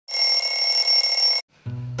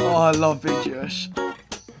Oh, I love being Jewish.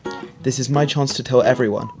 This is my chance to tell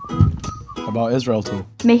everyone. About Israel too.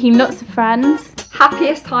 Making lots of friends.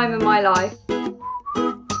 Happiest time in my life.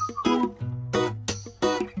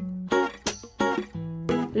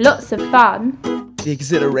 Lots of fun. The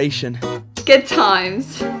exhilaration. Good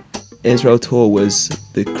times. Israel tour was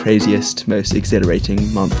the craziest, most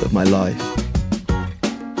exhilarating month of my life.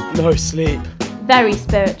 No sleep. Very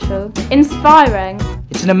spiritual. Inspiring.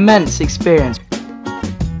 It's an immense experience.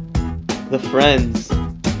 The friends.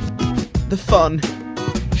 The fun.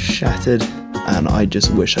 Shattered, and I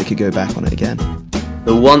just wish I could go back on it again.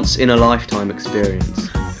 The once-in-a-lifetime experience.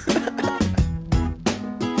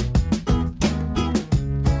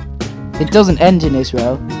 It doesn't end in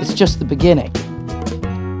Israel, it's just the beginning.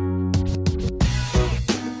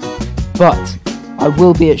 But I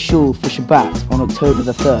will be at Shul for Shabbat on October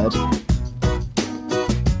the 3rd.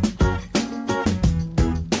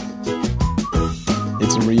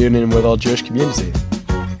 It's a reunion with our Jewish community.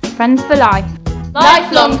 Friends for life.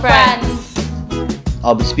 Lifelong friends.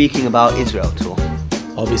 I'll be speaking about Israel tour.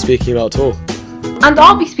 I'll be speaking about tour. And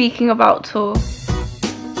I'll be speaking about tour.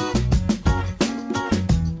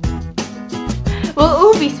 We'll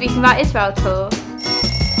all be speaking about Israel tour.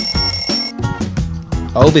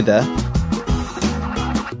 I'll be there.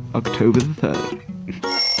 October the 3rd.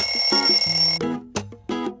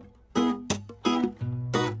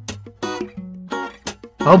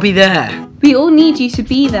 I'll be there. We all need you to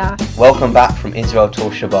be there. Welcome back from Israel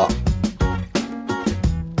tour Shabbat.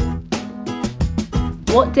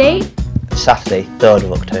 What date? Saturday, 3rd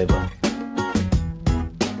of October.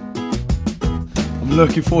 I'm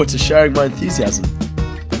looking forward to sharing my enthusiasm.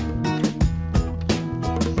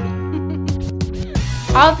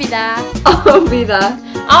 I'll be there. I'll be there.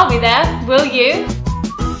 I'll be there. Will you?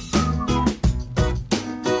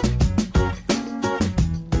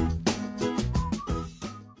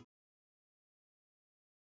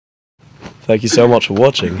 Thank you so much for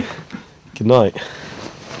watching. Good night.